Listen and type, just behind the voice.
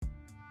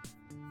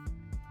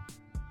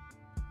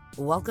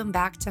Welcome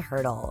back to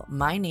Hurdle.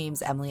 My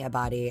name's Emily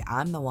Abadi.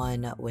 I'm the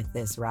one with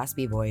this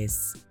raspy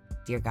voice.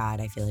 Dear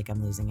God, I feel like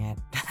I'm losing it.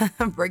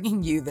 I'm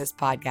bringing you this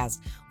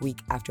podcast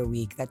week after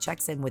week that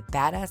checks in with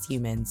badass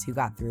humans who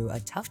got through a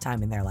tough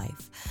time in their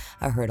life,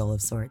 a hurdle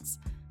of sorts,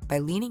 by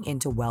leaning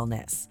into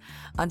wellness.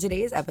 On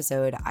today's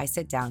episode, I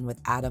sit down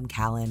with Adam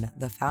Callan,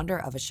 the founder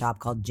of a shop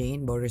called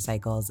Jane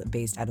Motorcycles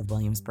based out of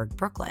Williamsburg,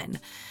 Brooklyn.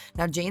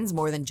 Now, Jane's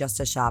more than just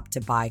a shop to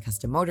buy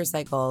custom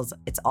motorcycles.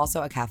 It's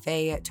also a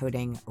cafe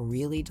toting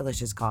really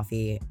delicious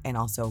coffee and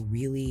also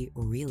really,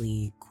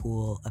 really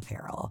cool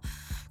apparel.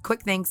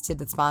 Quick thanks to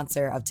the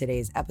sponsor of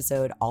today's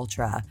episode,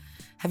 Altra.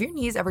 Have your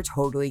knees ever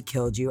totally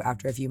killed you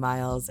after a few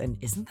miles? And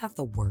isn't that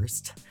the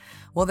worst?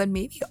 Well, then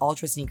maybe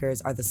Altra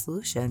sneakers are the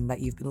solution that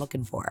you've been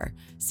looking for.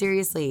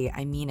 Seriously,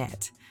 I mean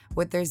it.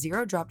 With their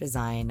zero drop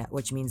design,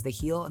 which means the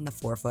heel and the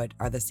forefoot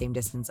are the same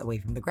distance away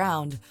from the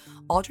ground,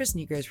 Altra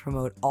sneakers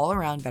promote all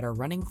around better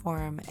running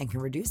form and can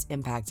reduce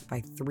impact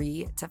by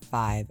 3 to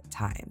 5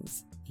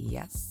 times.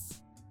 Yes,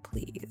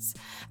 please.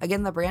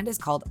 Again, the brand is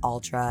called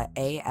Altra,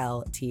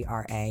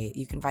 A-L-T-R-A.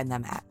 You can find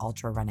them at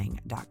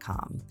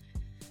ultrarunning.com.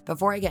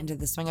 Before I get into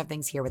the swing of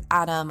things here with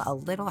Adam, a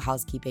little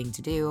housekeeping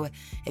to do.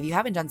 If you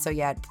haven't done so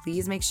yet,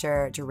 please make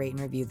sure to rate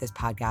and review this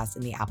podcast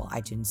in the Apple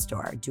iTunes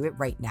store. Do it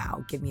right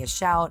now. Give me a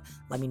shout.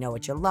 Let me know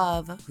what you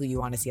love, who you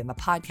want to see on the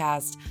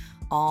podcast,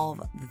 all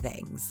the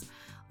things.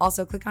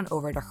 Also, click on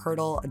over to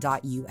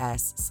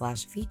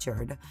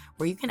hurdle.us/featured,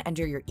 where you can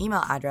enter your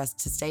email address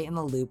to stay in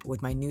the loop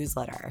with my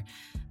newsletter.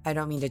 I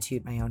don't mean to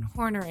toot my own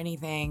horn or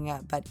anything,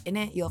 but in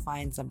it, you'll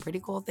find some pretty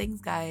cool things,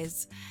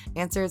 guys.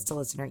 Answers to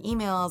listener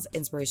emails,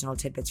 inspirational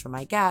tidbits from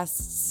my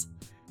guests,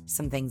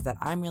 some things that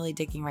I'm really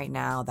digging right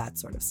now, that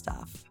sort of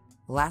stuff.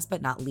 Last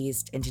but not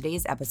least, in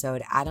today's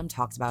episode, Adam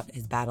talks about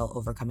his battle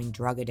overcoming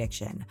drug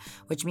addiction,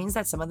 which means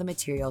that some of the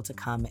material to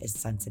come is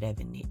sensitive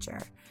in nature.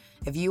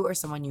 If you or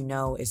someone you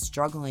know is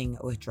struggling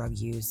with drug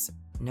use,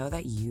 know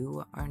that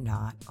you are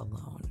not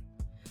alone.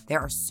 There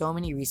are so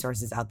many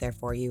resources out there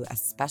for you,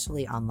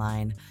 especially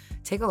online.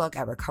 Take a look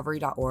at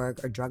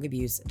recovery.org or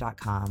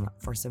drugabuse.com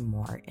for some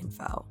more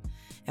info.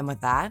 And with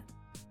that,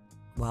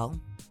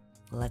 well,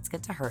 let's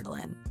get to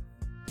hurdling.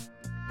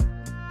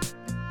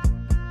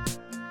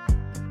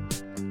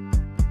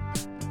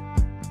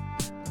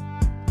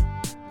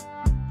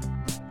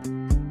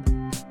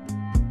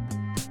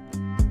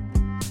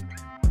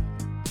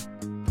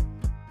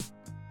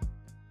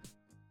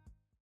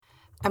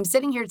 I'm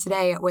sitting here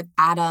today with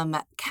Adam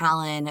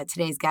Callan,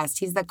 today's guest.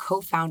 He's the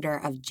co-founder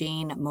of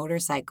Jane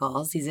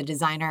Motorcycles. He's a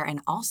designer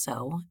and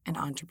also an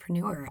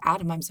entrepreneur.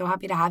 Adam, I'm so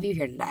happy to have you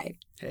here today.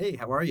 Hey,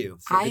 how are you?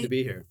 So good to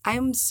be here.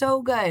 I'm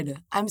so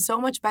good. I'm so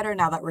much better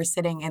now that we're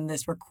sitting in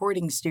this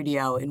recording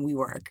studio in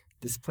WeWork.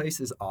 This place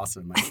is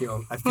awesome. I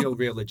feel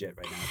real legit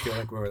right now. I feel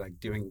like we're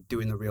like doing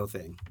the real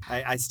thing.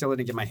 I still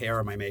didn't get my hair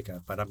or my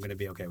makeup, but I'm going to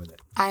be okay with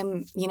it.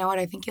 You know what?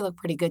 I think you look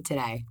pretty good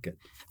today. Good.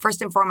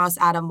 First and foremost,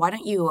 Adam, why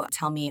don't you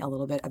tell me a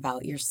little bit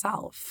about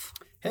yourself?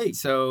 Hey,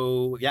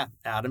 so yeah,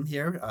 Adam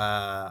here.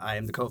 I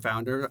am the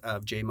co-founder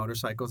of Jane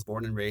Motorcycles,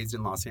 born and raised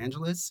in Los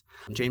Angeles.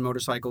 Jane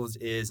Motorcycles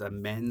is a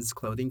men's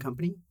clothing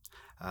company,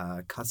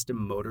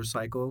 custom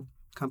motorcycle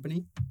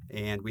company,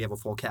 and we have a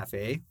full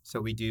cafe. So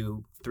we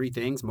do 3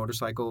 things: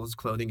 motorcycles,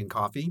 clothing, and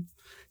coffee.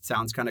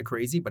 Sounds kind of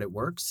crazy, but it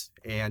works.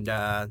 And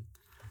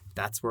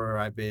that's where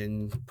I've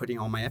been putting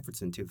all my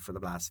efforts into for the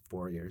last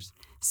 4 years.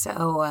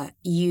 So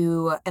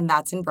and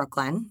that's in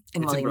Brooklyn,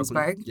 in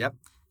Williamsburg. Yep.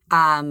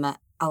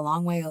 A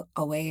long way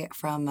away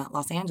from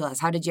Los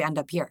Angeles. How did you end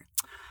up here?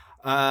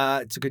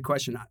 It's a good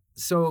question.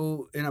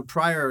 So in a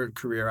prior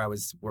career, I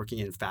was working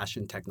in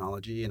fashion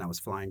technology, and I was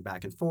flying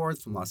back and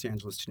forth from Los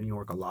Angeles to New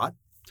York a lot.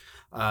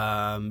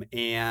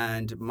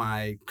 And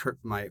my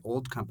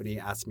old company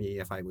asked me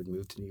if I would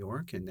move to New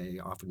York, and they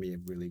offered me a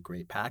really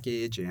great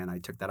package, and I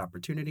took that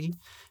opportunity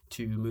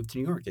to move to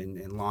New York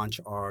and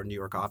launch our New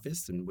York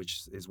office, and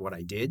which is what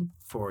I did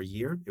for a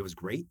year. It was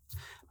great,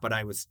 but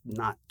I was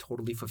not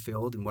totally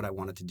fulfilled in what I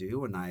wanted to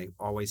do, and I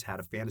always had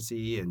a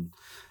fantasy and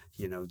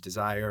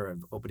desire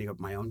of opening up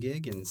my own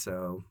gig, and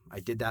so I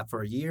did that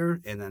for a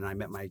year, and then I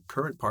met my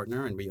current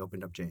partner, and we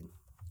opened up Jane.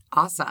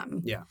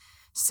 Awesome. Yeah.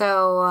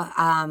 So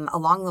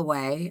along the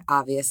way,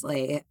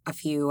 obviously, a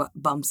few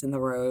bumps in the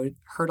road,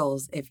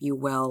 hurdles, if you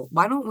will.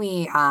 Why don't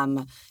we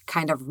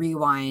kind of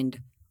rewind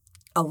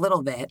a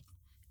little bit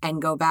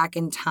and go back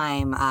in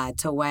time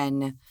to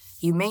when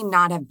you may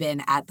not have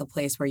been at the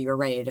place where you were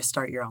ready to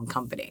start your own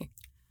company?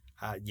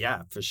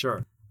 Yeah, for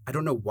sure. I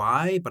don't know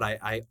why, but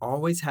I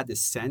always had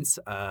this sense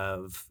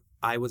of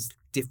I was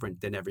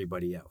different than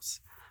everybody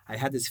else. I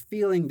had this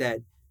feeling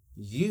that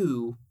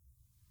you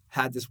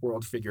had this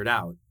world figured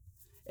out,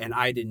 and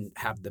I didn't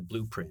have the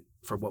blueprint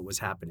for what was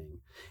happening.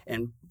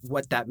 And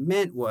what that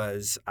meant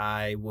was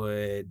I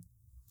would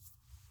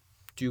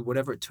do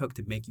whatever it took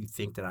to make you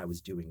think that I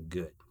was doing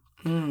good.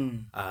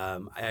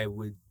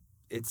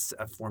 It's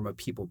a form of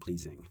people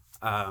pleasing.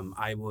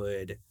 I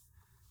would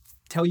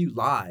tell you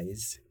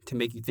lies to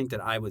make you think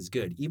that I was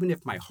good. Even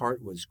if my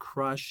heart was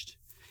crushed,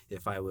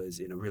 if I was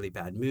in a really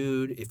bad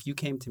mood, if you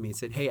came to me and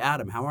said, "Hey,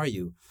 Adam, how are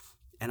you?"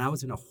 and I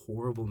was in a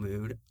horrible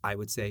mood, I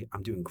would say,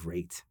 I'm doing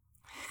great.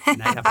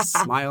 And I'd have a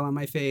smile on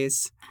my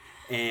face.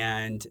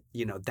 And,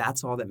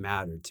 that's all that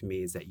mattered to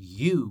me, is that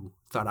you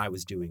thought I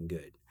was doing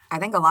good. I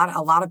think a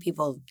lot of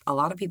people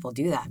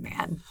do that,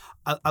 man.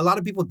 A lot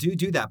of people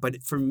do that.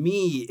 But for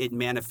me, it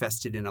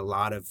manifested in a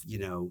lot of,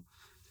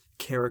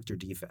 character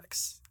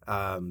defects.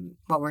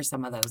 What were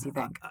some of those, you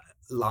think?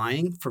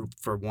 Lying,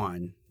 for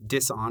one.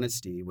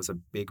 Dishonesty was a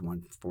big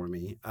one for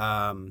me.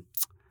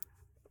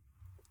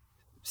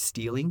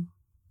 Stealing.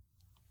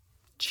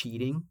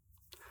 Cheating.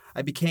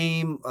 I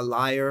became a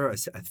liar,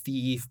 a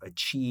thief, a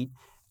cheat,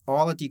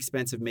 all at the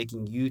expense of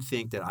making you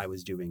think that I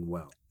was doing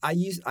well.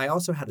 I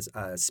also had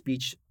a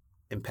speech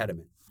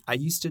impediment. I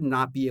used to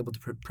not be able to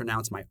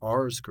pronounce my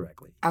R's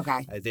correctly.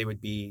 Okay. They would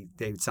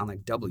sound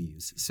like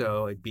W's.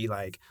 So it'd be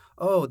like,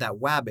 oh, that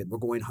wabbit, we're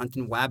going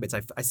hunting wabbits.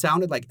 I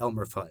sounded like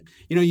Elmer Fudd.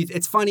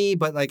 It's funny,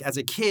 but like as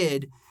a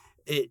kid,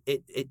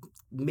 it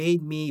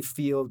made me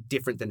feel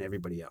different than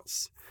everybody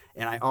else.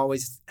 And I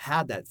always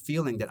had that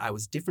feeling that I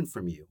was different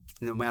from you,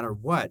 no matter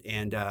what.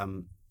 And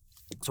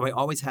so I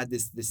always had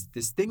this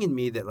thing in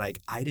me that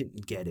like I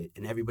didn't get it,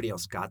 and everybody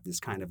else got this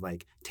kind of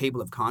like table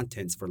of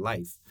contents for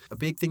life. A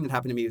big thing that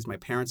happened to me was my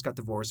parents got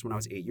divorced when I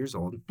was 8 years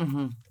old.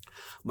 Mm-hmm.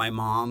 My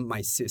mom,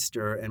 my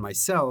sister, and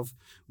myself,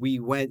 we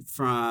went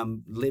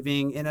from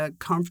living in a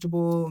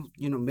comfortable,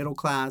 middle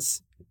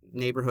class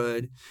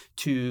neighborhood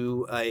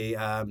to a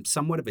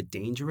somewhat of a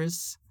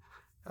dangerous,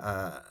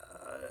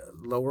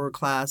 lower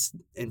class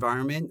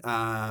environment.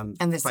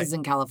 And this is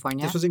in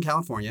California? This was in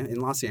California, in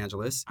Los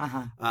Angeles.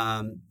 Uh-huh.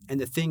 And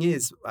the thing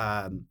is,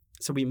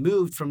 so we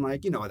moved from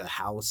like, the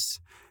house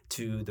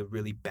to the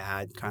really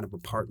bad kind of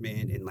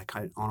apartment in like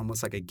kind of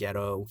almost like a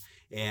ghetto.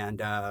 And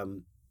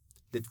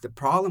the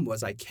problem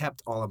was I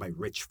kept all of my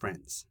rich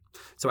friends.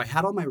 So I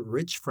had all my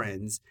rich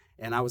friends,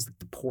 and I was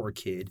the poor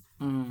kid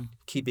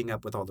keeping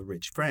up with all the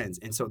rich friends.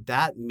 And so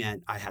that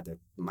meant I had to,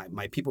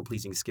 my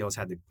people-pleasing skills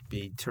had to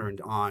be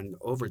turned on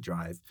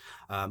overdrive.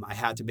 I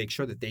had to make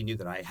sure that they knew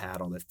that I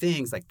had all the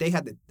things. Like they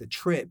had the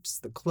trips,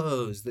 the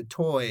clothes, the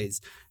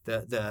toys,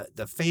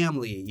 the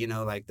family,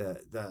 like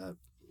the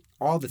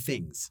all the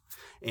things.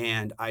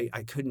 And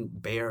I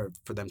couldn't bear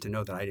for them to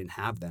know that I didn't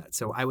have that.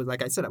 So I would,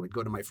 like I said, I would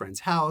go to my friend's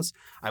house.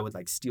 I would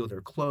like steal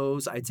their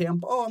clothes. I'd say,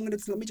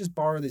 let me just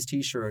borrow this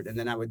t-shirt. And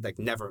then I would like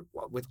never,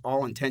 with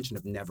all intention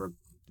of never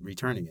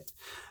returning it.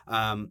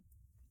 And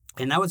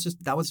that was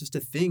just a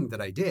thing that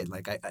I did.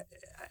 Like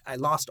I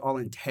lost all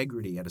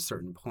integrity at a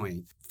certain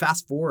point.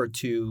 Fast forward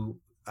to,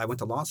 I went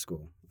to law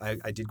school.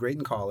 I did great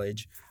in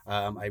college.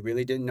 I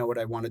really didn't know what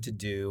I wanted to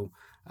do.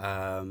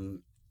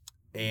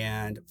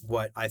 And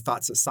what I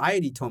thought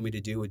society told me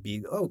to do would be,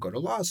 go to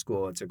law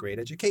school. It's a great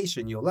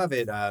education. You'll love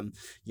it.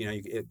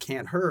 It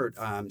can't hurt.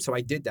 So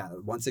I did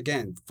that, once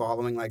again,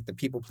 following like the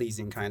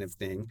people-pleasing kind of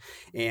thing.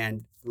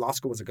 And law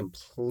school was a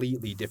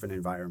completely different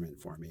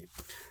environment for me.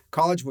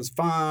 College was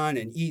fun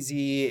and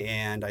easy,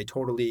 and I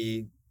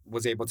totally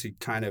was able to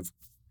kind of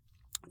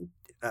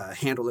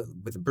handle it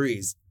with a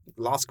breeze.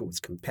 Law school was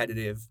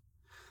competitive,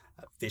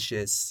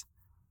 vicious,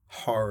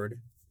 hard.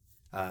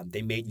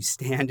 They made you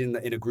stand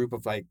in a group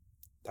of like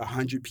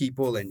 100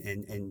 people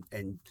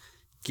and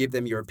give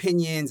them your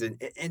opinions, and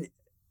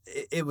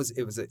it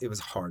was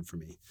hard for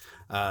me.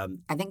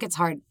 I think it's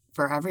hard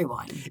for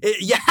everyone.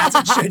 As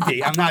it should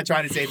be. I'm not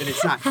trying to say that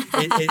it's not.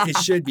 It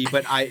should be,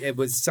 but it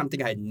was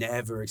something I had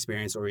never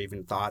experienced or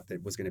even thought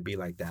that was going to be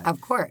like that.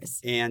 Of course.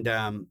 And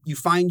you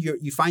find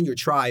your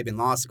tribe in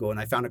law school,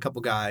 and I found a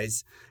couple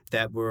guys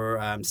that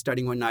were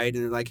studying one night,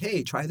 and they're like,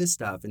 "Hey, try this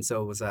stuff." And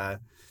so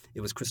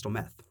it was crystal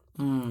meth.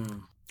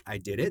 I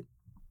did it.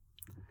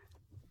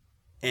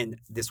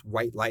 And this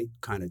white light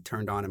kind of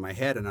turned on in my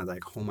head, and I was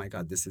like, "Oh my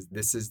God, this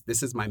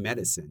is my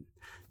medicine.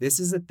 This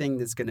is the thing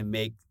that's going to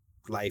make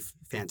life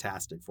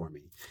fantastic for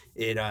me."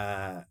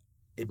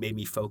 It made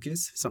me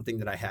focus, something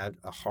that I had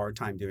a hard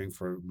time doing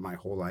for my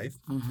whole life.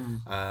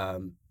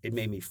 Mm-hmm. It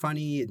made me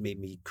funny. It made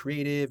me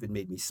creative. It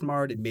made me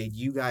smart. It made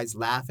you guys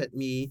laugh at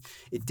me.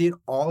 It did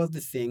all of the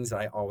things that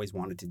I always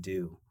wanted to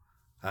do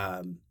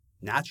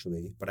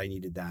naturally, but I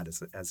needed that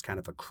as kind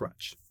of a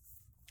crutch.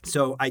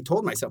 So I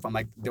told myself, I'm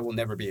like, there will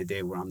never be a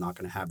day where I'm not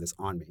going to have this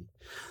on me.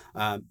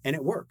 And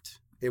it worked.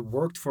 It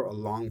worked for a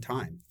long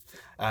time.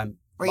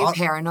 Were you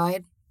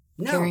paranoid?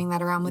 No, carrying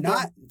that around with you?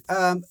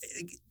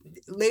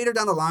 Later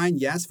down the line,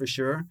 yes, for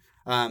sure.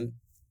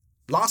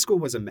 Law school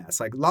was a mess.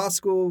 Like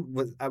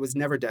I was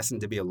never destined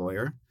to be a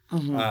lawyer.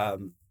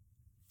 Mm-hmm.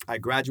 I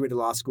graduated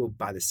law school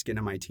by the skin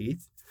of my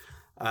teeth.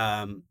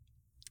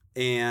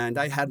 And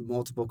I had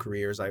multiple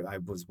careers. I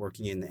was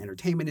working in the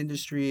entertainment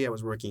industry. I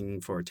was working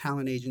for a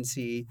talent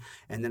agency.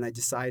 And then I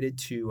decided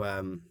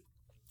to...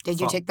 Did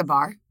you take the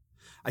bar?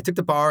 I took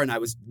the bar, and I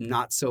was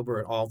not sober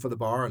at all for the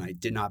bar, and I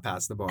did not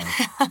pass the bar.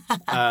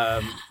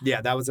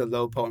 That was a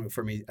low point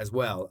for me as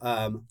well.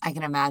 I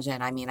can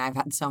imagine. I mean, I've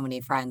had so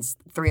many friends.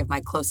 3 of my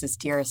closest,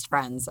 dearest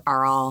friends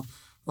are all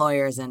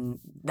lawyers and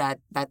that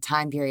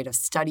time period of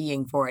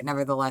studying for it,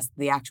 nevertheless,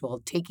 the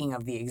actual taking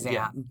of the Yeah,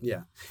 exam.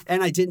 yeah.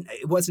 And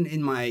it wasn't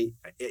in my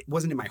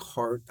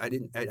heart. I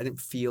didn't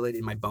feel it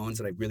in my bones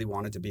that I really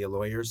wanted to be a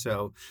lawyer.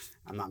 So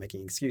I'm not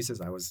making excuses.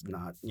 I was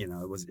not, it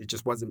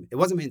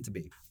wasn't meant to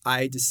be.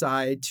 I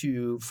decided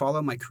to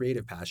follow my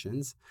creative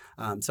passions,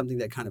 something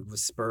that kind of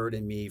was spurred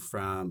in me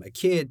from a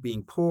kid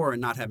being poor and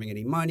not having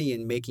any money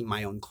and making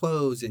my own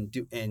clothes and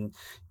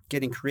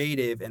getting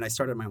creative. And I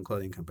started my own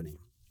clothing company.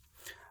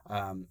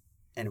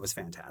 And it was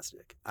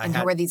fantastic.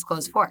 Who were these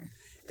clothes for?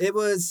 It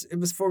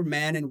was for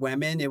men and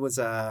women. It was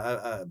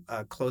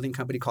a clothing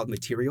company called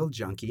Material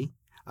Junkie.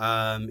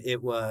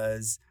 It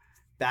was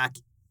back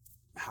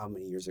how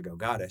many years ago?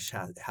 God, it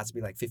has to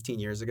be like 15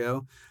 years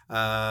ago.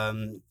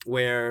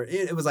 Where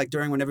it was like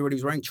during when everybody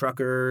was wearing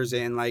truckers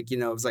and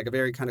it was like a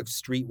very kind of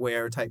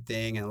streetwear type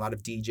thing and a lot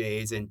of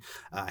DJs and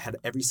had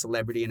every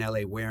celebrity in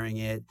LA wearing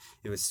it.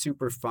 It was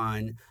super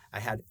fun. I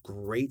had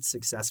great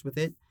success with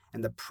it.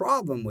 And the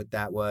problem with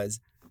that was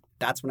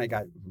that's when I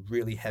got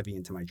really heavy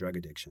into my drug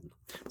addiction.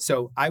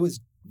 So I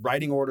was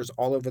writing orders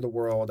all over the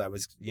world. I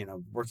was,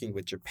 working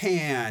with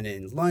Japan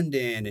and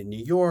London and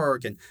New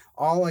York and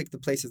all the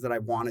places that I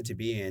wanted to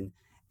be in.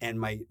 And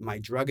my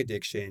drug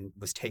addiction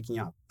was taking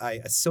up. I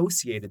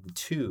associated the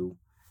two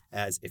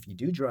as if you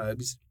do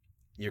drugs,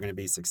 you're going to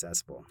be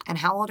successful. And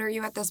how old are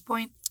you at this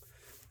point?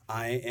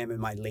 I am in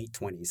my late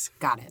 20s.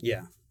 Got it.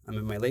 Yeah, I'm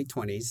in my late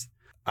 20s.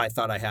 I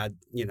thought I had,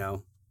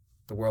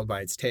 the world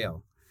by its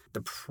tail.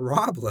 The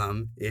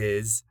problem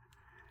is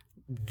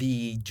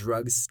the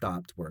drugs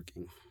stopped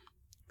working,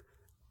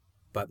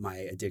 but my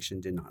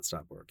addiction did not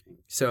stop working.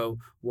 So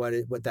what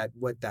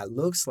that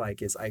looks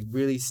like is I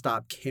really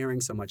stopped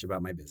caring so much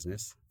about my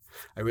business.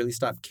 I really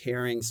stopped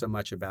caring so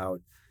much about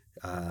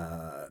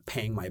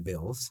paying my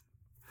bills.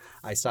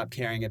 I stopped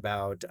caring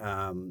about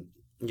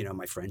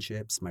my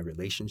friendships, my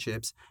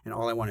relationships, and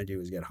all I want to do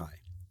is get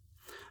high.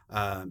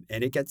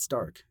 And it gets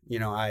dark.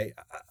 I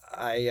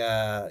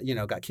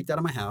got kicked out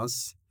of my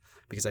house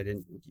because I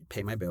didn't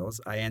pay my bills.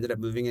 I ended up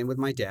moving in with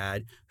my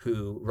dad,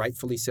 who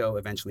rightfully so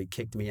eventually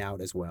kicked me out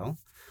as well.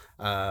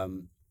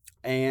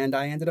 And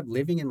I ended up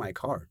living in my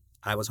car.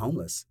 I was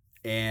homeless.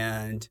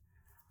 And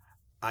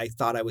I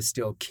thought I was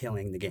still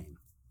killing the game.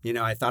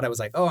 I thought I was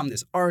like, oh, I'm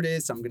this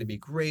artist. I'm going to be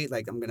great.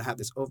 I'm going to have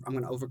this, I'm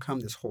going to overcome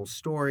this whole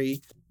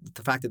story.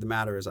 The fact of the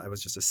matter is I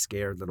was just a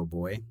scared little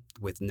boy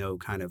with no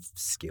kind of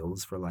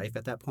skills for life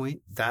at that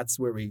point. That's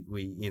where we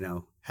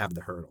have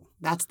the hurdle.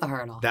 That's the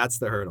hurdle. That's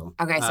the hurdle.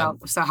 Okay.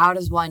 So how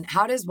does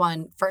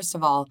one, first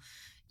of all,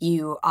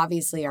 you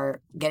obviously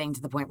are getting to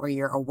the point where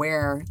you're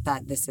aware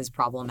that this is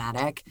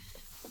problematic.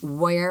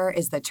 Where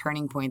is the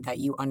turning point that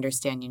you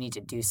understand you need to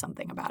do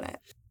something about it?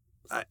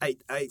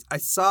 I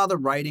saw the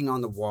writing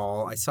on the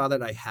wall. I saw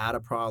that I had a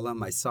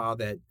problem. I saw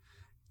that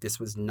this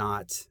was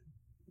not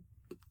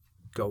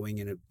going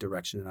in a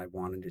direction that I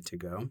wanted it to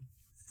go.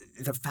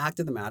 The fact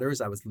of the matter is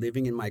I was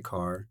living in my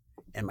car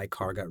and my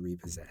car got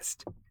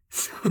repossessed.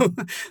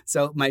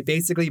 So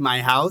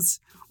my house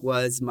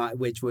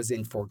which was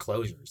in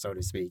foreclosure, so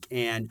to speak.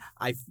 And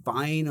I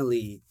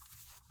finally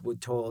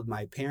told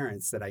my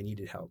parents that I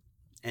needed help.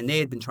 And they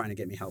had been trying to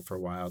get me help for a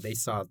while. They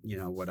saw,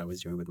 what I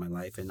was doing with my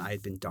life, and I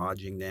had been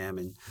dodging them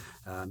and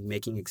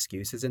making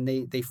excuses. And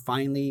they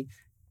finally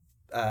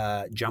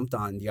jumped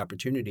on the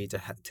opportunity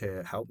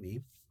to help me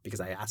because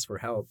I asked for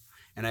help,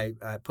 and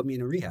I put me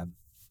in a rehab.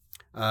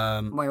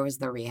 Where was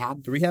the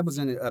rehab? The rehab was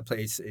in a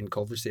place in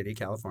Culver City,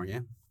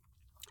 California.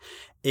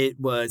 It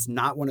was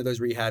not one of those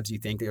rehabs you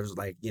think there was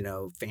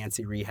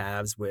fancy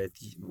rehabs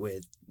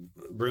with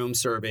room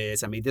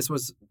service. I mean, this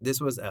was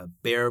a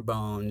bare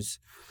bones,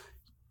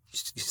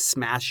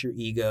 smash your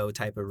ego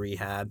type of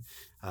rehab.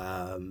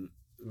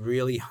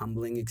 Really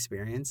humbling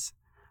experience.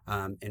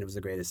 And it was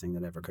the greatest thing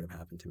that ever could have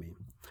happened to me.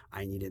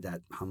 I needed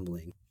that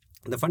humbling.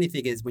 The funny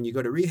thing is when you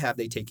go to rehab,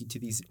 they take you to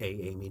these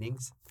AA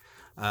meetings.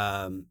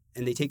 And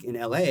they take in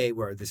LA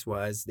where this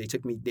was, they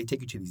take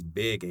you to these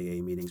big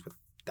AA meetings with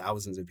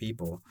thousands of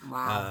people.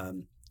 Wow.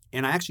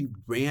 And I actually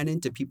ran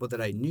into people that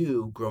I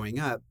knew growing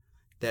up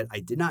that I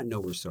did not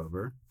know were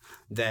sober,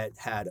 that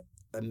had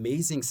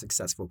amazing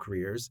successful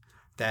careers,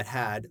 that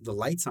had the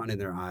lights on in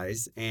their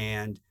eyes,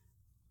 and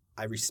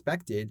I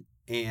respected,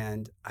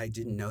 and I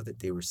didn't know that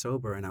they were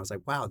sober. And I was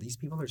like, wow, these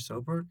people are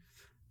sober?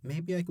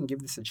 Maybe I can give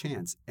this a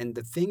chance. And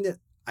the thing that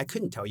I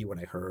couldn't tell you what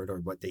I heard or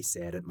what they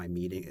said at my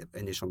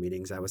initial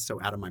meetings. I was so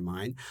out of my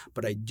mind.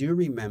 But I do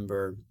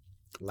remember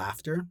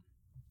laughter,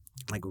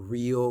 like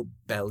real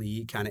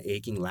belly kind of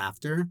aching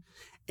laughter.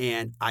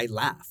 And I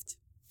laughed.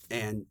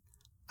 And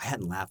I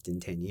hadn't laughed in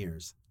 10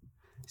 years.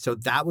 So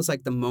that was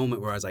like the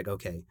moment where I was like,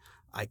 okay,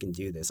 I can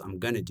do this. I'm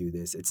going to do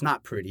this. It's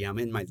not pretty. I'm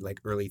in my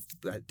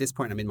at this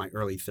point, I'm in my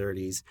early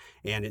 30s,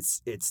 and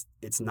it's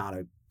not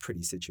a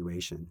pretty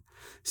situation.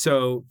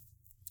 So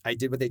I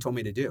did what they told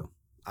me to do.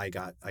 I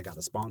got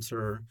a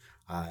sponsor.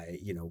 I,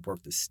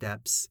 worked the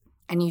steps.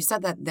 And you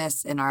said that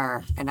this in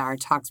our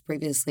talks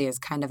previously is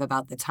kind of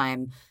about the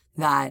time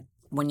that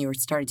when you were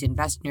starting to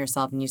invest in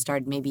yourself and you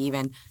started maybe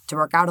even to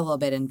work out a little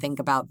bit and think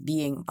about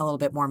being a little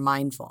bit more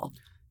mindful.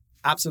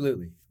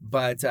 Absolutely.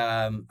 But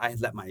I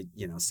had let my,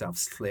 self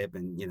slip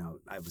and,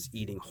 I was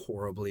eating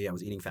horribly. I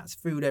was eating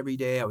fast food every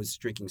day. I was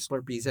drinking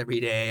Slurpees every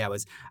day. I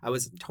was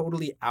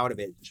totally out of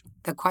it.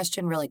 The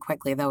question really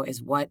quickly, though,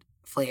 is what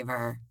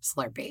flavor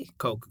Slurpee?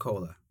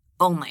 Coca-Cola.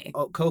 Only.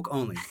 Oh, Coke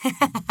only.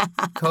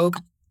 Coke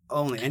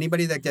only.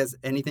 Anybody that does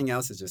anything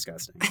else is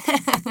disgusting.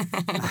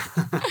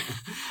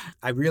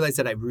 I realized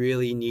that I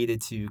really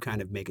needed to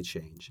kind of make a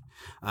change.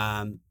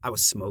 I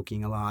was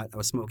smoking a lot. I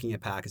was smoking a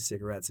pack of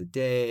cigarettes a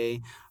day.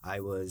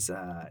 I was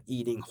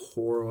eating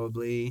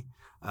horribly.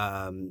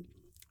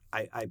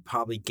 I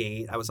probably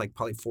gained, I was like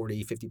probably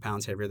 40, 50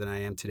 pounds heavier than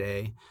I am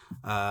today.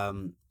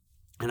 And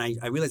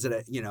I realized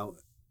that,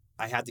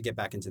 I had to get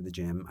back into the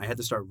gym. I had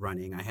to start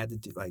running. I had to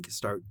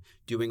start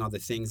doing all the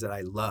things that I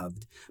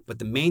loved. But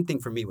the main thing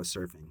for me was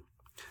surfing.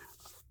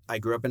 I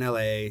grew up in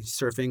LA.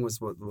 Surfing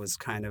was what was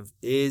kind of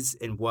is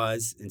and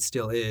was and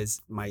still is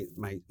my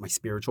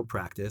spiritual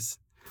practice.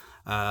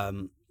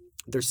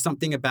 There's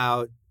something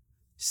about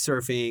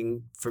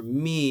surfing for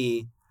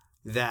me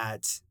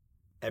that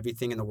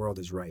everything in the world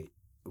is right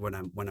when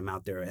I'm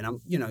out there, and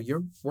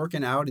you're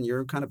working out and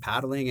you're kind of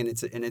paddling, and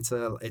it's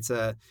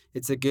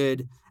a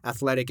good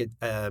athletic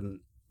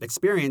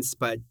experience,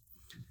 but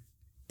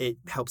it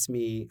helps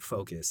me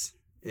focus.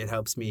 It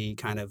helps me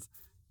kind of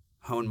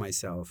hone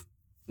myself,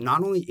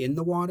 not only in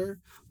the water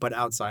but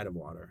outside of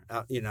water.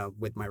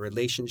 With my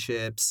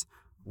relationships,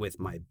 with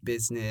my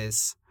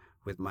business,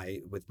 with my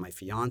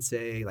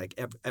fiance,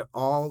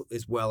 all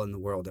is well in the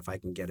world if I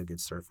can get a good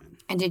surf in.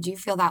 And did you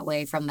feel that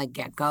way from the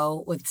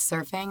get-go with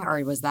surfing,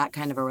 or was that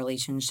kind of a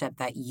relationship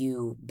that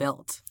you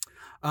built?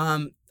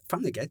 From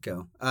the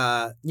get-go,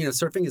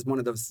 surfing is one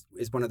of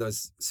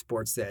those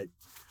sports that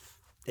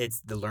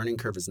the learning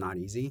curve is not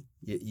easy.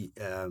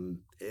 It's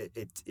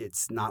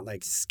not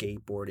like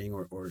skateboarding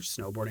or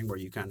snowboarding where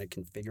you kind of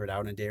can figure it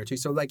out in a day or two.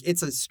 So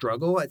it's a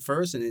struggle at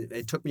first, and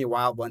it took me a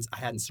while. Once I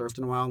hadn't surfed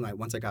in a while, and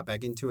once I got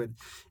back into it,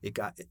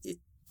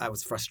 I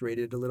was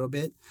frustrated a little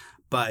bit.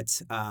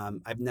 But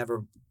I've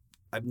never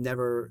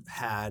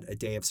had a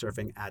day of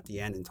surfing at the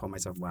end and told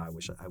myself, wow,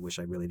 I wish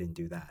I really didn't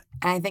do that.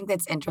 And I think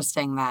that's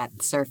interesting that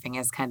surfing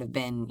has kind of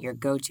been your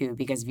go-to,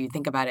 because if you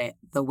think about it,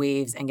 the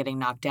waves and getting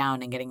knocked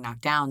down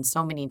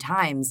so many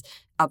times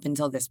up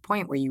until this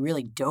point where you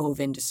really dove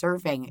into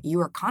surfing, you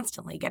were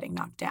constantly getting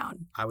knocked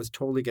down. I was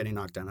totally getting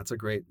knocked down. That's a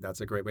great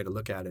way to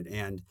look at it.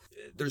 And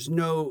there's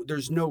no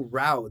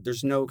route.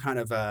 There's no kind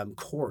of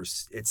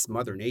course. It's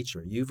Mother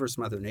Nature. You versus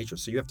Mother Nature.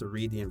 So you have to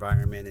read the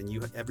environment,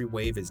 and every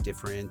wave is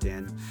different.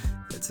 And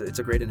it's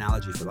a great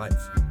analogy for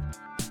life.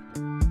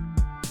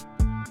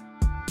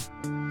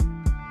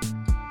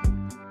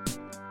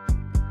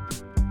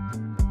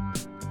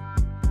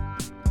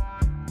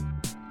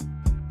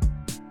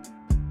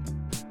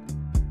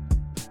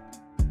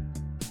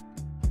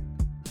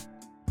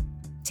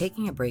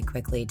 Taking a break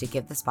quickly to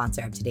give the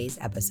sponsor of today's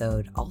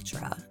episode,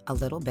 Ultra, a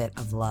little bit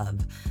of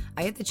love.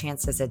 I had the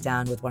chance to sit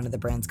down with one of the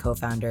brand's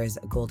co-founders,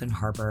 Golden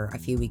Harper, a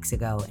few weeks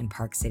ago in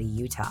Park City,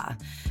 Utah.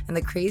 And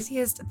the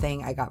craziest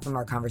thing I got from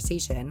our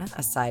conversation,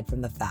 aside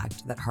from the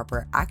fact that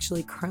Harper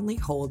actually currently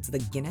holds the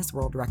Guinness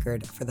World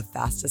Record for the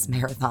fastest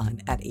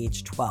marathon at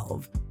age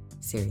 12.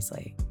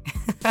 Seriously.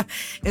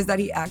 is that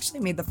he actually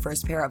made the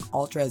first pair of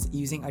Ultras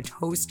using a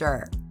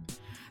toaster.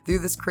 Through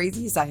this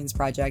crazy science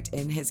project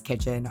in his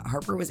kitchen,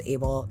 Harper was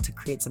able to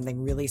create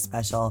something really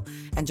special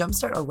and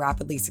jumpstart a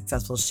rapidly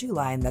successful shoe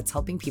line that's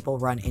helping people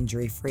run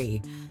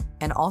injury-free,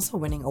 and also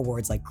winning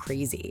awards like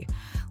crazy.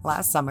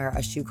 Last summer,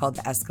 a shoe called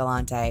the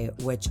Escalante,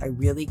 which I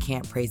really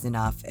can't praise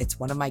enough. It's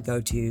one of my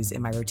go-tos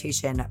in my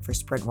rotation for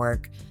sprint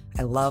work.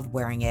 I love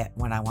wearing it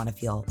when I want to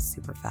feel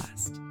super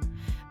fast.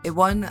 It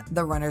won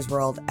the Runner's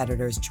World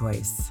Editor's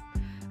Choice.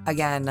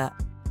 Again,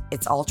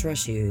 it's Ultra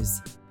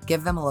shoes.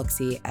 Give them a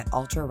look-see at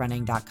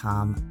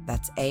ultrarunning.com.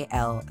 That's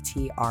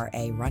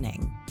ALTRA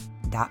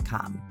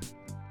running.com.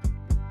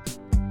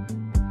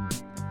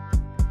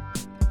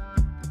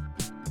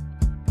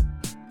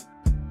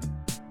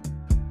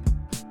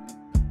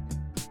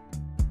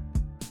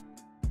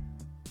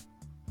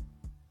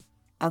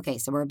 Okay,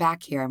 so we're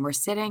back here and we're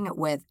sitting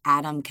with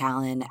Adam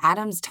Callan.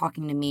 Adam's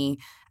talking to me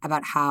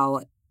about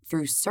how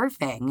through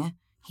surfing,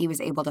 he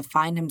was able to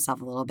find himself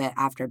a little bit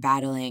after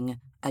battling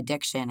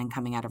addiction and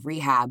coming out of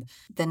rehab.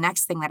 The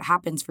next thing that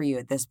happens for you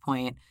at this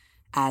point,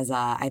 as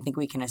I think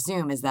we can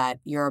assume, is that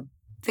you're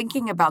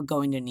thinking about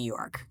going to New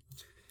York.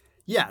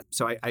 Yeah,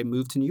 so I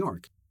moved to New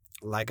York.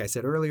 Like I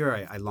said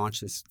earlier, I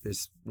launched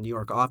this New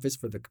York office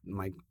for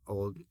my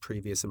old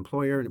previous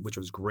employer, which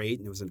was great,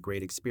 and it was a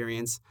great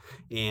experience.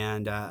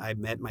 And I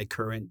met my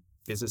current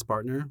business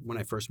partner when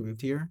I first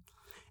moved here.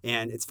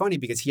 And it's funny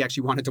because he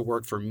actually wanted to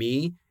work for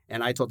me,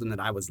 and I told him that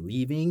I was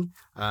leaving.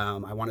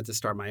 I wanted to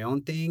start my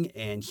own thing,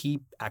 and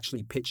he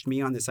actually pitched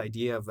me on this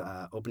idea of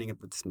opening up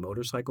this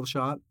motorcycle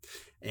shop.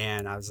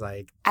 And I was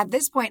like... At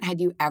this point,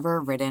 had you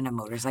ever ridden a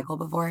motorcycle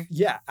before?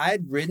 Yeah, I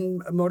had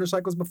ridden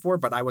motorcycles before,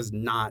 but I was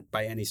not,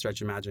 by any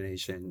stretch of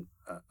imagination,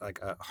 like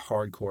a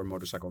hardcore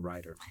motorcycle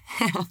rider.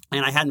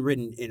 And I hadn't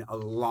ridden in a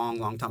long,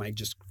 long time.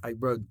 I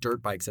rode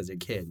dirt bikes as a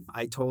kid.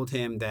 I told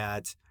him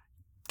that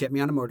get me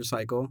on a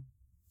motorcycle.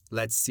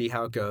 Let's see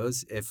how it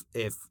goes. If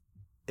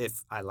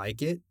I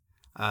like it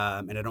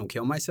and I don't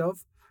kill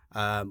myself,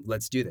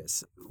 let's do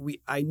this.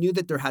 I knew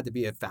that there had to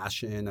be a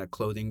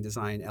clothing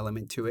design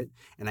element to it,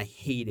 and I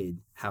hated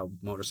how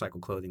motorcycle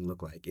clothing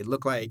looked like. It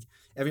looked like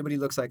everybody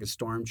looks like a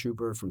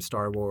stormtrooper from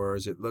Star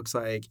Wars. It looks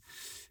like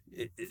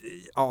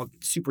all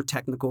super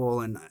technical,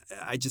 and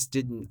I just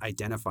didn't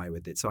identify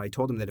with it. So I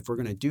told him that if we're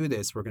going to do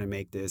this, we're going to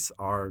make this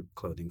our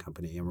clothing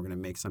company, and we're going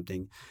to make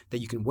something that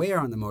you can wear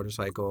on the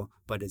motorcycle,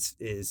 but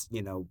is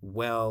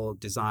well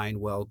designed,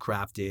 well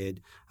crafted,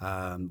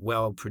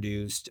 well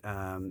produced,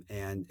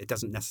 and it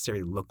doesn't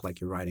necessarily look like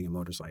you're riding a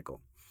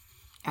motorcycle.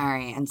 All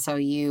right. And so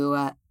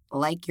you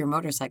like your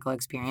motorcycle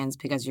experience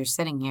because you're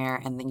sitting here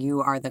and then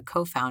you are the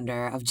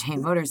co-founder of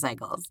Jane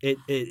Motorcycles.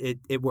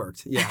 It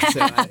worked. Yeah.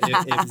 So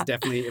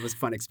it was a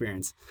fun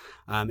experience.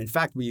 In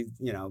fact,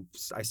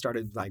 I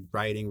started like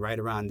riding right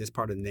around this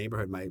part of the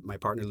neighborhood. My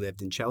partner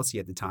lived in Chelsea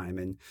at the time,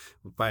 and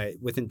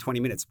within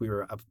 20 minutes we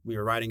were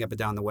riding up and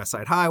down the West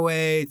Side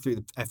Highway through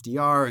the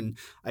FDR, and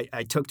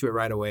I took to it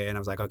right away, and I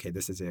was like, okay,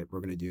 this is it. We're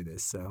going to do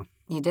this. So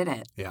you did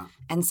it. Yeah.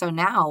 And so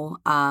now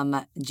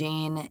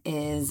Jane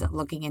is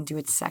looking into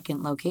its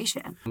second location.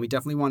 We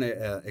definitely want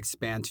to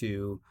expand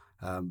to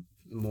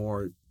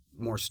more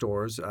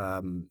stores.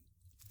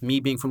 Me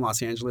being from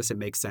Los Angeles, it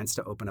makes sense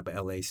to open up a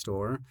LA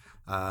store,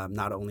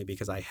 not only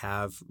because I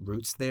have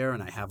roots there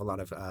and I have a lot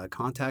of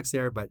contacts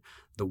there, but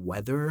the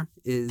weather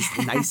is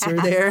nicer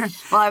there.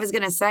 Well, I was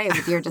going to say,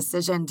 with your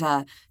decision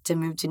to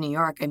move to New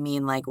York, I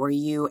mean, like, were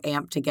you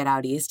amped to get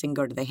out east and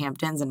go to the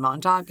Hamptons and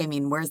Montauk? I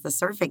mean, where's the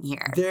surfing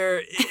here?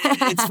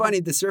 It's funny.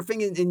 The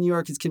surfing in New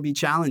York can be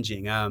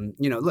challenging.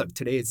 Look,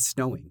 today it's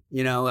snowing. You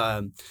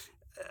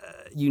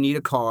need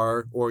a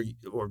car or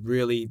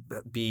really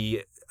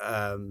be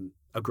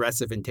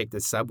aggressive and take the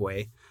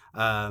subway.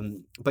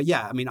 But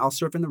yeah, I mean, I'll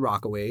surf in the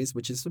Rockaways,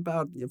 which is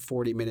about a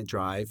 40-minute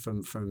drive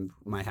from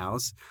my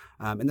house.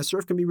 And the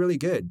surf can be really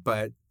good,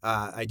 but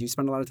I do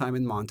spend a lot of time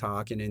in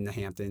Montauk and in the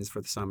Hamptons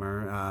for the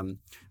summer,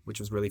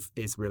 which is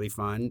really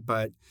fun.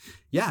 But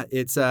yeah,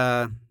 it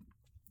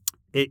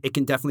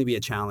can definitely be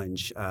a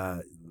challenge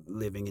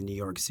living in New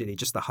York City,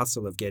 just the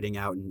hustle of getting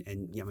out and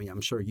I mean,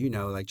 I'm sure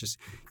like just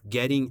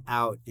getting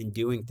out and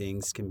doing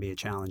things can be a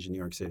challenge in New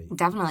York City.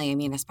 Definitely. I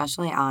mean,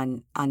 especially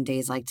on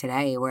days like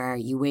today where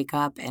you wake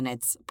up and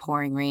it's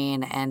pouring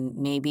rain, and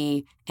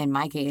maybe in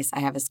my case,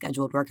 I have a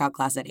scheduled workout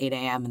class at 8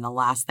 a.m. and the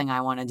last thing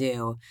I want to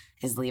do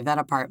is leave that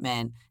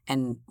apartment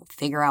and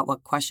figure out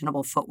what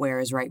questionable footwear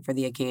is right for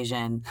the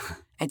occasion.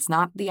 It's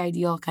not the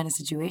ideal kind of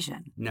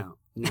situation. No,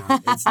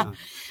 it's not.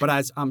 But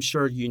as I'm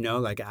sure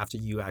like after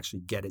you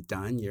actually get it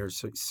done, you're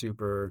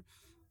super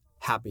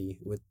happy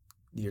with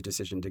your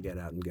decision to get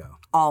out and go.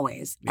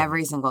 Always,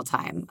 every single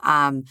time.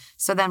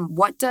 So then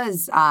what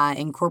does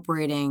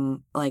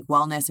incorporating like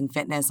wellness and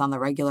fitness on the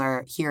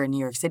regular here in New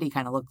York City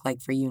kind of look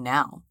like for you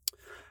now?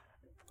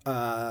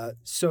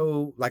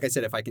 So like I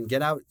said, if I can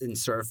get out and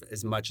surf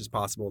as much as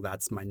possible,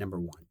 that's my number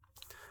one.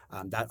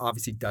 That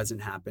obviously doesn't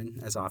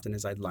happen as often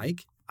as I'd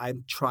like. I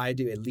try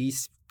to at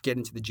least get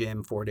into the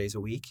gym 4 days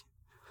a week.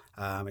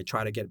 I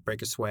try to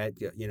break a sweat,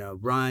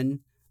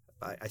 run.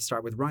 I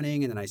start with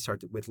running, and then I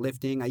start with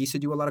lifting. I used to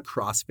do a lot of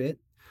CrossFit.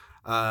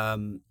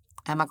 I'm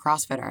a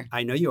CrossFitter.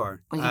 I know you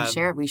are.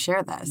 We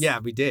share this. Yeah,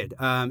 we did.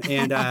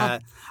 CrossFit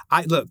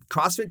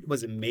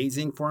was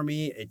amazing for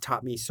me. It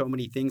taught me so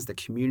many things. The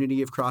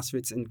community of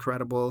CrossFit's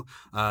incredible.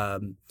 I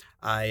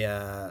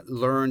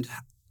learned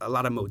a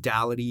lot of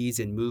modalities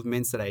and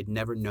movements that I'd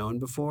never known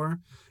before.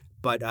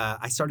 But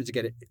I started to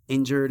get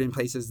injured in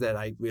places that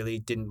I really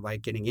didn't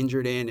like getting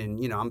injured in.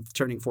 And, I'm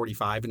turning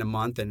 45 in a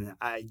month, and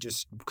I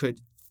just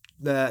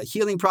the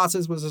healing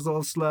process was a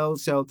little slow.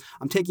 So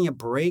I'm taking a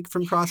break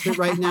from CrossFit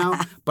right now,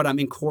 but I'm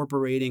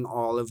incorporating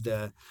all of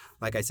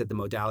like I said, the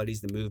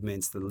modalities, the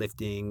movements, the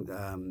lifting,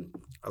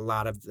 a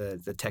lot of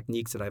the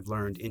techniques that I've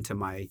learned into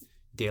my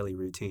daily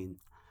routine.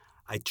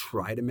 I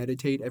try to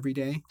meditate every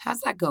day. How's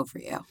that go for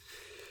you?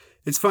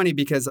 It's funny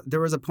because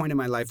there was a point in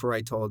my life where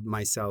I told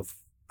myself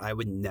I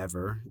would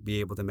never be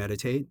able to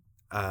meditate.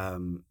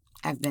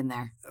 I've been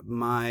there.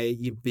 My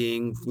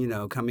being,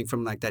 coming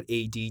from like that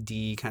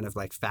ADD kind of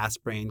like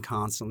fast brain,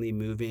 constantly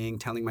moving,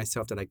 telling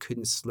myself that I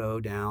couldn't slow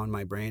down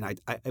my brain.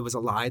 It was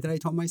a lie that I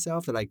told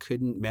myself that I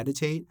couldn't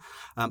meditate.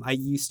 I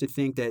used to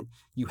think that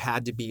you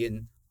had to be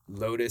in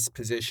lotus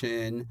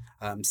position,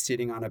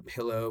 sitting on a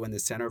pillow in the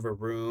center of a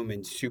room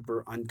and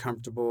super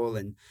uncomfortable.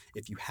 And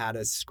if you had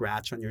a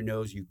scratch on your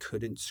nose, you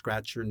couldn't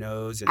scratch your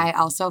nose. And I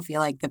also feel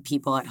like the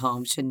people at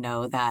home should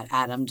know that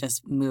Adam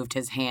just moved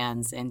his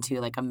hands into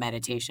like a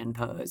meditation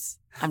pose.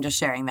 I'm just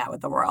sharing that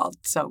with the world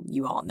so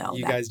you all know.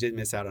 You guys did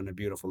miss out on a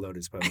beautiful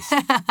lotus pose.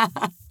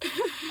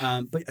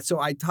 But so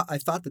I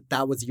thought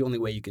that was the only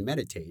way you can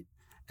meditate.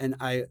 And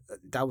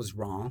that was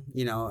wrong.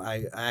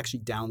 I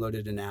actually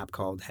downloaded an app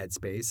called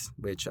Headspace,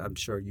 which I'm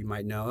sure you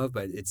might know of,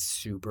 but it's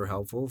super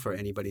helpful for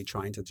anybody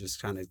trying to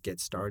just kind of get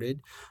started.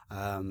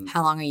 How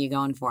long are you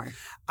going for?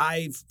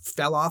 I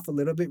fell off a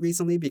little bit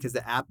recently because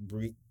the app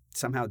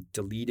somehow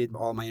deleted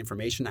all my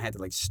information. I had to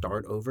like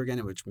start over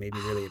again, which made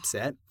me really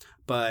upset.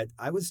 But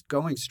I was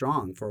going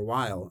strong for a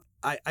while.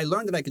 I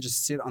learned that I could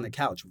just sit on the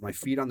couch with my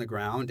feet on the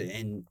ground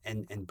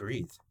and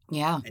breathe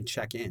Yeah. and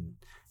check in.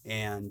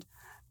 And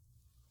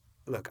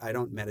look, I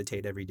don't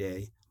meditate every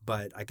day,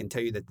 but I can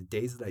tell you that the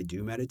days that I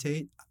do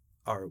meditate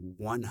are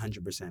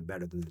 100%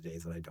 better than the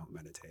days that I don't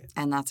meditate.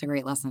 And that's a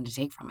great lesson to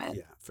take from it.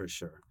 Yeah, for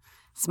sure.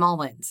 Small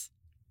wins.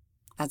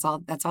 That's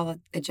all.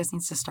 It just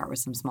needs to start with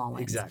some small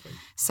wins. Exactly.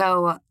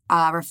 So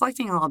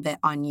reflecting a little bit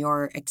on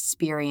your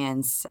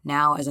experience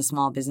now as a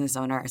small business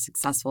owner, a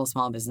successful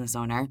small business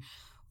owner,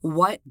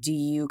 what do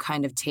you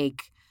kind of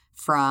take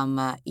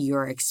from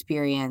your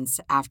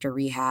experience after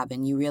rehab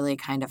and you really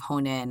kind of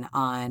hone in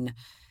on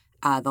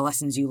the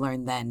lessons you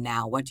learned then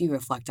now? What do you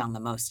reflect on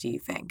the most, do you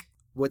think?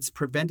 What's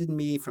prevented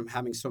me from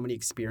having so many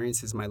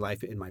experiences in my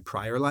life, in my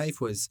prior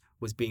life, was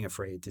being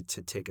afraid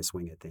to take a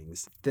swing at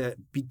things. The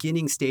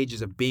beginning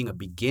stages of being a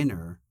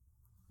beginner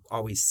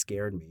always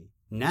scared me.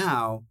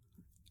 Now,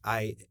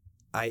 I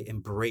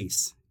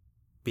embrace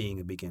being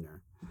a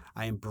beginner.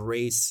 I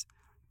embrace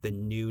the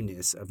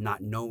newness of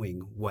not knowing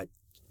what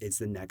is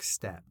the next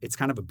step. It's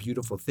kind of a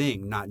beautiful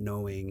thing, not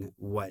knowing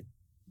what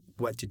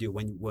to do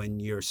when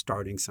you're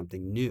starting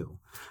something new.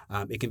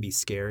 It can be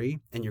scary,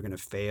 and you're going to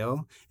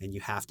fail, and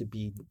you have to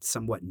be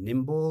somewhat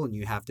nimble, and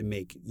you have to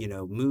make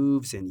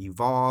moves and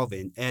evolve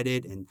and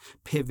edit and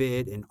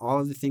pivot and all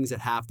of the things that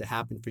have to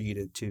happen for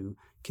you to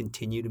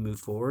continue to move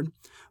forward.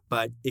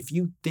 But if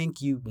you think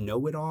you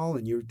know it all,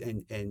 and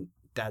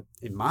that,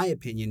 in my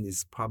opinion,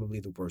 is probably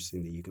the worst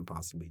thing that you can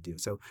possibly do.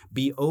 So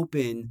be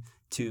open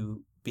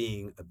to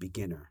being a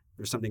beginner.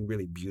 There's something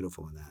really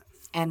beautiful in that.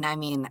 And I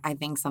mean, I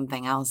think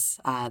something else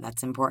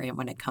that's important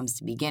when it comes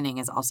to beginning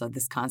is also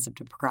this concept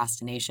of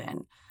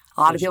procrastination.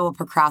 A lot of people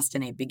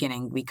procrastinate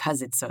beginning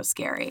because it's so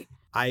scary.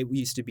 I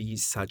used to be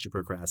such a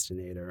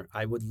procrastinator.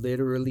 I used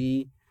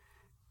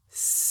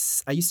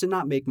to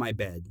not make my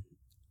bed,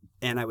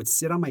 and I would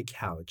sit on my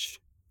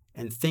couch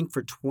and think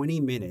for 20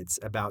 minutes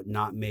about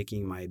not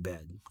making my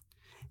bed.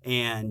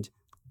 And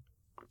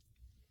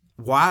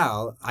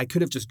while I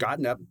could have just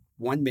gotten up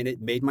 1 minute,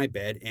 made my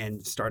bed,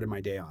 and started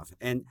my day off.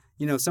 And,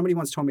 somebody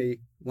once told me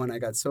when I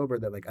got sober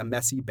that like a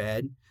messy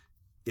bed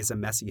is a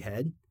messy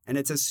head. And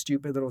it's a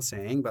stupid little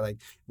saying, but like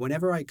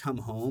whenever I come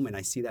home and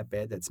I see that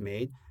bed that's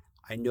made,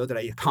 I know that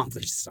I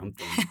accomplished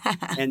something.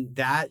 And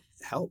that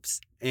helps.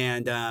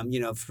 And,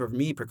 for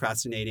me,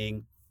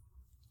 procrastinating,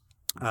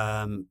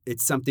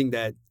 it's something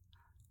that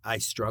I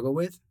struggle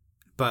with.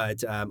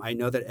 But I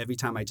know that every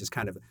time I just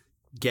kind of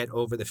get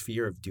over the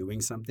fear of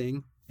doing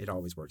something, it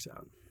always works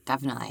out.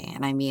 Definitely.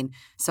 And I mean,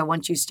 so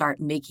once you start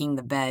making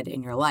the bed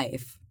in your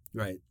life,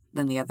 right,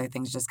 then the other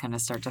things just kind of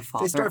start to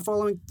fall. They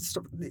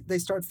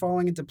start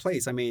falling into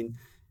place. I mean,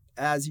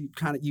 as you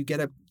kind of you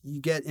get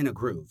in a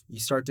groove. You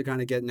start to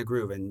kind of get in a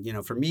groove. And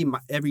for me,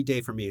 every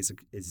day for me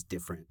is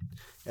different.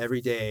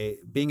 Every day,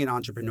 being an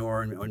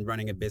entrepreneur and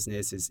running a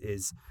business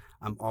is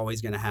I'm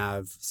always going to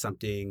have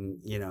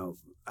something.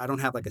 I don't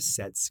have like a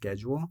set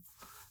schedule,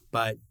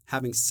 but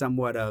having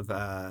somewhat of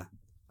a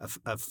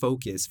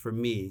focus for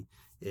me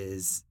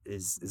is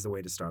the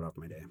way to start off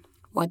my day.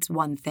 What's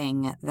one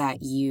thing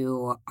that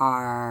you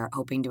are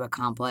hoping to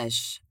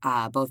accomplish,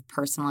 both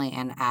personally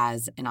and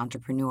as an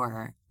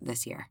entrepreneur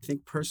this year? I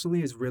think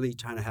personally is really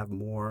trying to have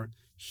more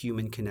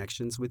human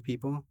connections with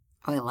people.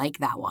 Oh, I like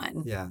that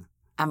one. Yeah.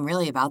 I'm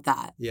really about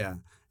that. Yeah.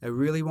 I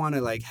really want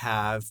to like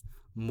have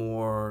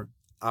more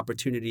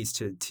opportunities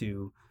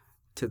to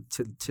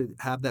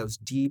have those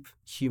deep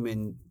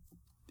human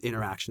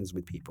interactions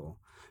with people,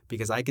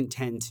 because I can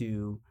tend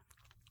to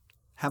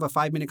have a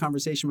 5-minute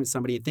conversation with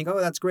somebody and think, oh,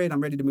 that's great,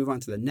 I'm ready to move on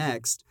to the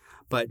next.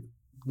 But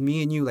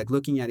me and you like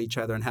looking at each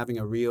other and having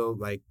a real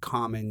like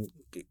common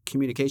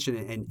communication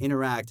and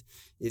interact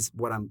is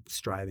what I'm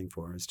striving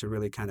for, is to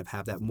really kind of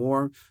have that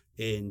more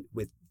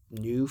with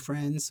new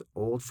friends,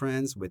 old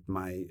friends, with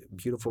my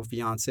beautiful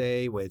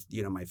fiance, with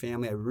my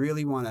family. I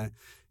really want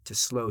to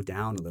slow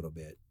down a little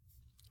bit.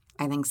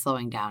 I think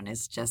slowing down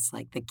is just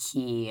like the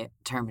key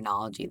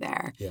terminology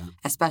there, yeah,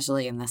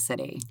 especially in the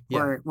city.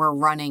 Yeah. We're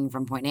running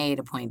from point A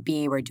to point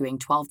B. We're doing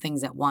 12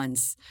 things at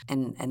once,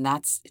 and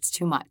it's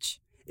too much.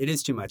 It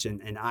is too much,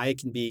 and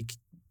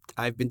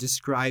I've been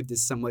described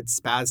as somewhat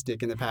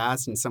spastic in the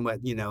past and somewhat,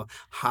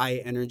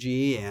 high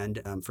energy.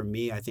 And for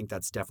me, I think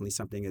that's definitely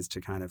something, is to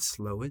kind of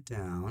slow it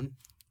down.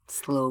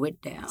 Slow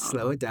it down.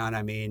 Slow it down.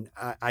 I mean,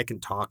 I can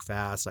talk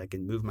fast. I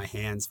can move my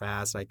hands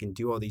fast. I can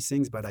do all these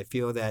things, but I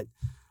feel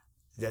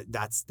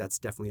that's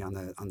definitely on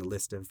the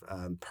list of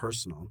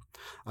personal.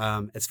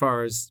 As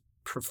far as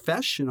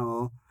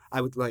professional,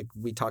 I would, like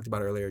we talked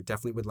about earlier,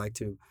 definitely would like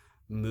to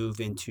move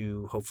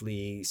into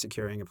hopefully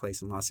securing a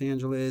place in Los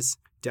Angeles,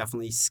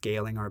 definitely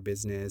scaling our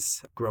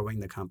business,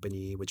 growing the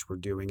company, which we're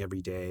doing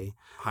every day,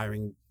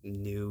 hiring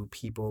new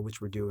people,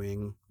 which we're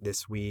doing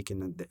this week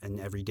and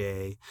every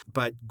day,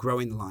 but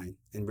growing the line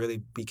and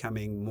really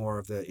becoming more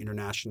of the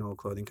international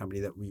clothing company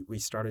that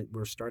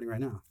we're starting right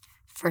now.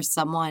 For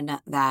someone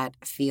that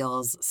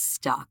feels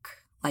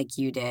stuck like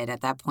you did at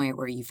that point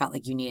where you felt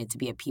like you needed to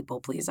be a people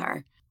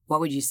pleaser, What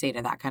would you say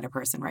to that kind of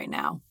person right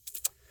now?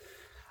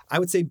 I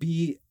would say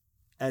be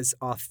as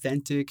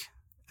authentic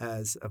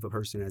as of a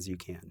person as you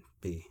can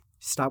be.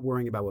 Stop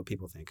worrying about what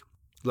people think.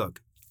 Look,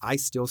 I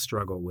still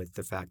struggle with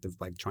the fact of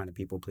like trying to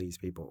people please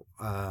people.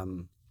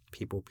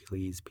 People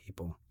please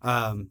people. Be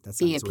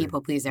a people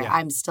weird. pleaser. Yeah.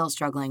 I'm still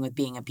struggling with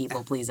being a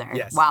people pleaser.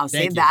 Yes. Wow, say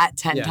Thank you. that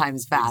 10 Yeah,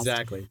 times fast.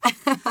 Exactly.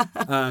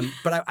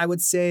 But I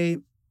would say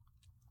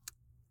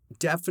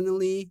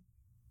definitely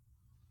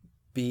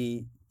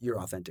be your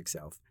authentic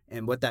self.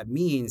 And what that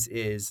means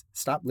is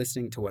stop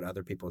listening to what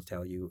other people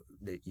tell you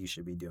that you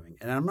should be doing.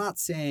 And I'm not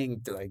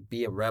saying to like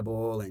be a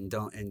rebel and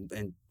don't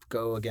and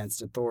go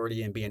against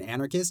authority and be an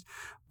anarchist,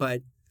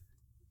 but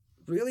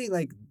really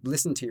like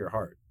listen to your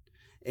heart.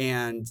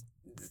 And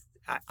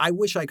I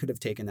wish I could have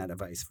taken that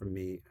advice from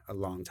me a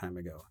long time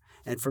ago.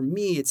 And for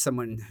me, it's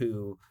someone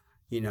who,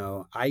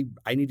 I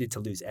needed to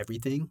lose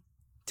everything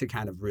to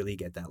kind of really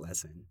get that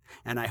lesson.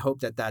 And I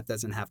hope that that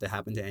doesn't have to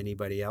happen to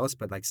anybody else.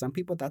 But like some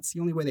people, that's the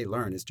only way they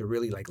learn is to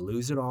really like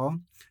lose it all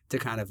to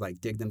kind of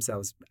like dig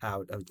themselves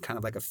out of kind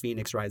of like a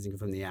phoenix rising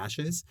from the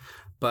ashes.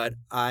 But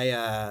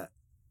I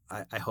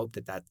hope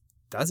that that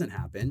doesn't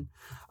happen.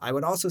 I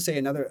would also say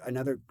another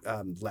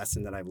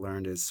lesson that I've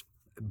learned is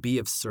be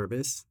of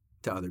service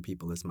to other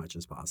people as much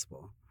as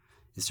possible,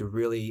 is to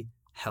really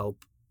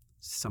help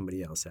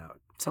somebody else out.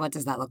 So what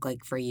does that look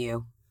like for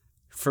you?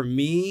 For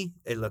me,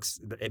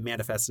 it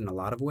manifests in a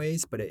lot of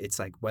ways, but it's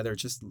like whether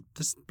just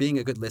being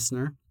a good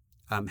listener,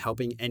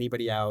 helping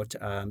anybody out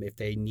if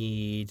they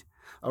need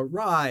a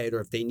ride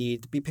or if they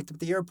need to be picked up at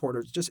the airport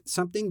or just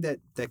something that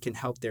can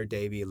help their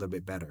day be a little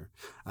bit better.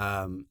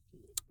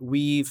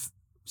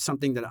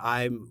 Something that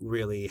I'm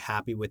really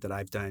happy with that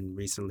I've done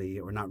recently,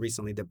 or not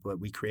recently, that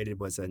what we created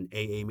was an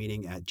AA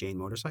meeting at Jane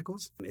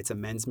Motorcycles. It's a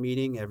men's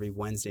meeting every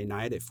Wednesday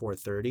night at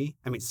 4:30.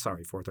 At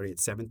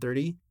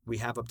 7:30. We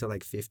have up to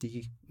like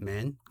 50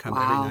 men come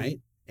every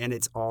night, and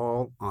it's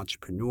all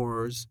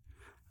entrepreneurs,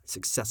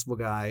 successful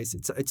guys.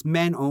 It's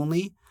men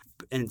only.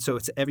 And so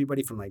it's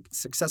everybody from like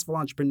successful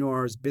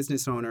entrepreneurs,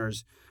 business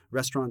owners,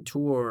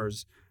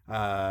 restaurateurs,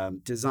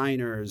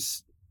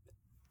 designers,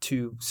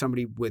 to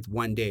somebody with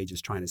one day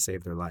just trying to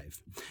save their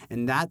life.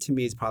 And that to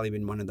me has probably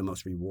been one of the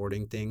most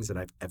rewarding things that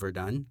I've ever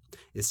done,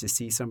 is to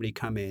see somebody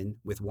come in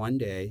with one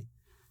day,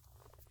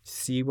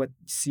 see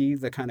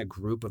the kind of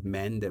group of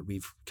men that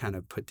we've kind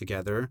of put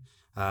together,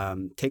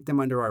 take them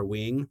under our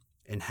wing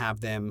and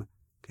have them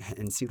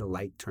and see the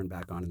light turn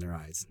back on in their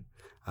eyes,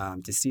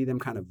 to see them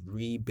kind of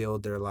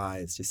rebuild their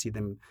lives, to see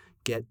them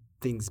get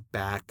things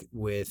back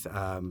with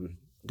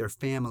their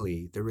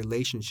family, their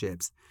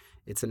relationships.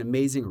 It's an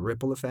amazing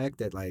ripple effect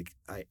that like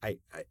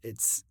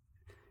it's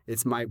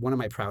one of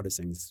my proudest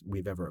things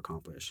we've ever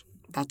accomplished.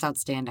 That's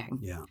outstanding.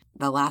 Yeah.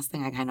 The last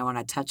thing I kind of want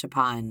to touch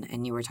upon,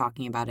 and you were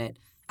talking about it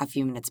a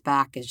few minutes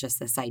back, is just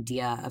this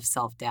idea of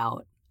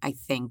self-doubt. I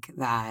think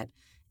that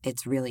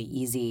it's really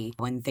easy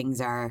when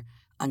things are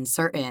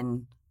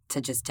uncertain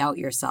to just doubt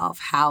yourself.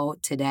 How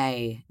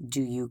today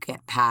do you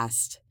get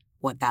past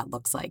what that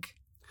looks like?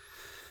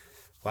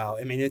 Wow.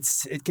 I mean, it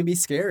can be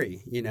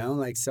scary,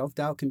 like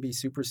self-doubt can be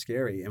super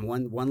scary. And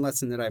one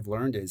lesson that I've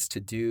learned is to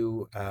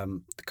do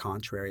the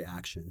contrary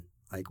action.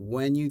 Like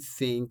when you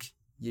think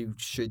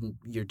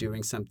you're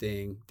doing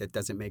something that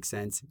doesn't make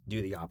sense,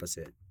 do the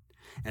opposite.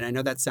 And I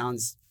know that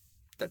sounds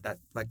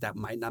that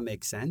might not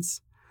make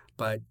sense,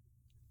 but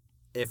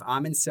if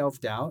I'm in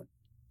self-doubt,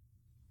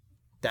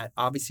 that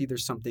obviously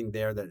there's something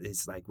there that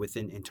is like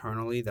within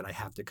internally that I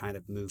have to kind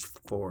of move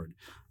forward.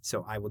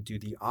 So I will do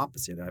the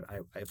opposite.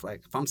 If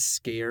I'm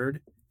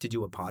scared to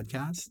do a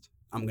podcast,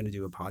 I'm going to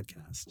do a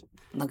podcast.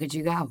 Look at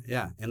you go.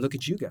 Yeah, and look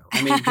at you go.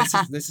 I mean,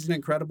 this is an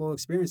incredible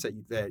experience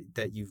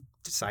that you've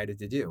decided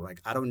to do. Like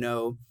I don't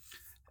know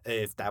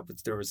if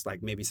there was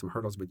like maybe some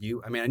hurdles with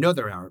you. I mean, I know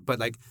there are, but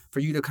like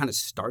for you to kind of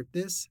start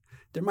this,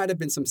 there might have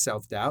been some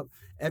self-doubt.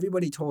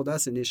 Everybody told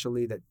us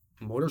initially that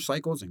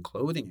motorcycles and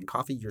clothing and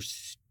coffee, you're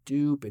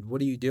stupid.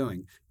 What are you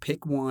doing?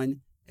 Pick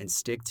one and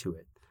stick to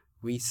it.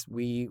 We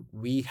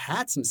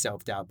had some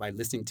self-doubt by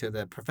listening to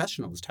the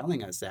professionals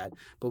telling us that,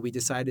 but we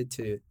decided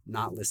to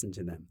not listen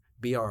to them.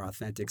 Be our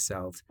authentic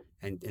selves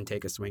and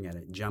take a swing at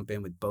it. Jump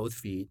in with both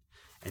feet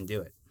and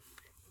do it.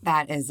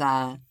 That is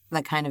the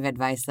kind of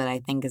advice that I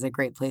think is a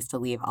great place to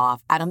leave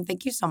off. Adam,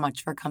 thank you so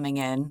much for coming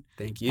in.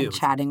 Thank you. And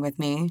chatting with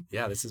me.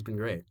 Yeah, this has been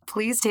great.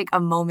 Please take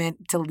a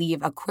moment to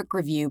leave a quick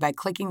review by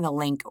clicking the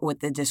link with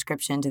the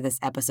description to this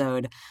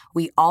episode.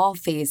 We all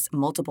face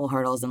multiple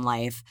hurdles in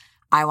life.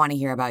 I want to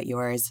hear about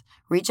yours.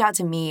 Reach out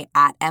to me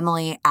at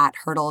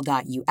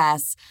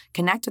emily@hurdle.us.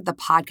 Connect with the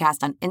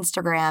podcast on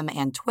Instagram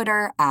and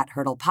Twitter at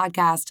Hurdle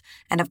Podcast.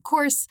 And of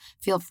course,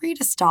 feel free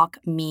to stalk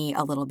me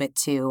a little bit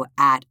too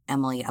at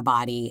Emily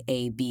Abbate,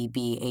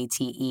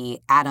 Abbate.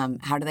 Adam,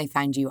 how do they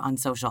find you on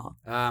social?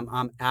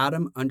 I'm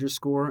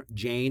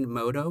Adam_Jane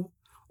Moto,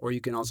 or you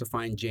can also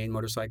find Jane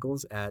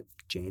Motorcycles at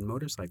Jane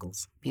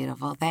Motorcycles.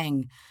 Beautiful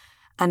thing.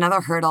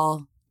 Another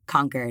hurdle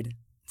conquered.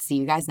 See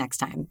you guys next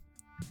time.